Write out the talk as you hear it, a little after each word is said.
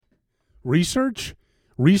Research?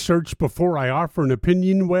 Research before I offer an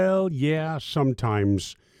opinion? Well, yeah,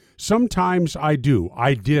 sometimes. Sometimes I do.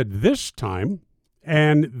 I did this time,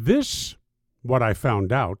 and this, what I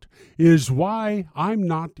found out, is why I'm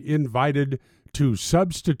not invited to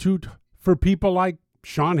substitute for people like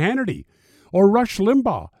Sean Hannity or Rush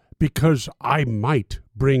Limbaugh, because I might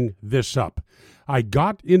bring this up. I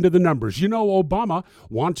got into the numbers. You know, Obama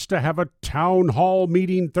wants to have a town hall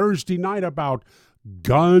meeting Thursday night about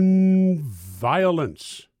gun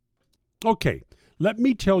violence. Okay, let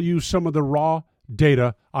me tell you some of the raw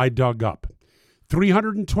data I dug up.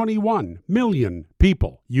 321 million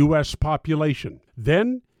people, U.S. population.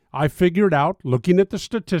 Then I figured out, looking at the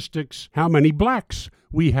statistics, how many blacks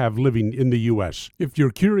we have living in the U.S. If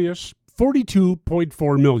you're curious,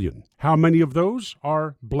 42.4 million. How many of those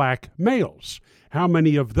are black males? How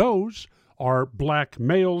many of those are black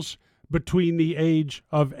males between the age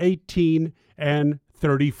of 18 and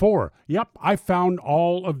 34? Yep, I found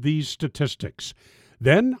all of these statistics.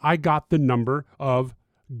 Then I got the number of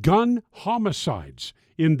gun homicides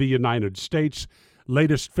in the United States.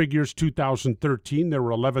 Latest figures, 2013, there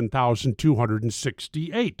were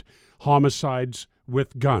 11,268 homicides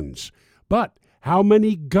with guns. But how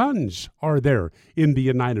many guns are there in the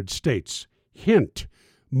United States? Hint,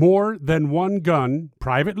 more than one gun,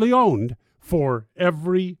 privately owned, for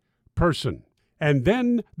every person. And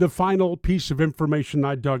then the final piece of information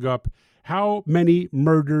I dug up, how many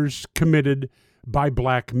murders committed by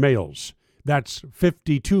black males? That's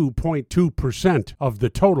 52.2% of the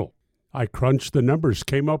total. I crunched the numbers,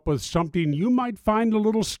 came up with something you might find a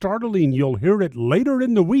little startling. You'll hear it later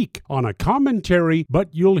in the week on a commentary,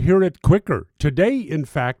 but you'll hear it quicker. Today, in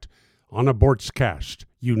fact, on a Bortscast.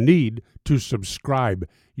 You need to subscribe.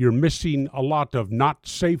 You're missing a lot of not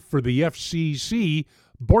safe for the FCC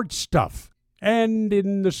Bort stuff. And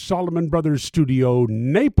in the Solomon Brothers studio,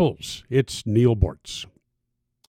 Naples, it's Neil Bortz.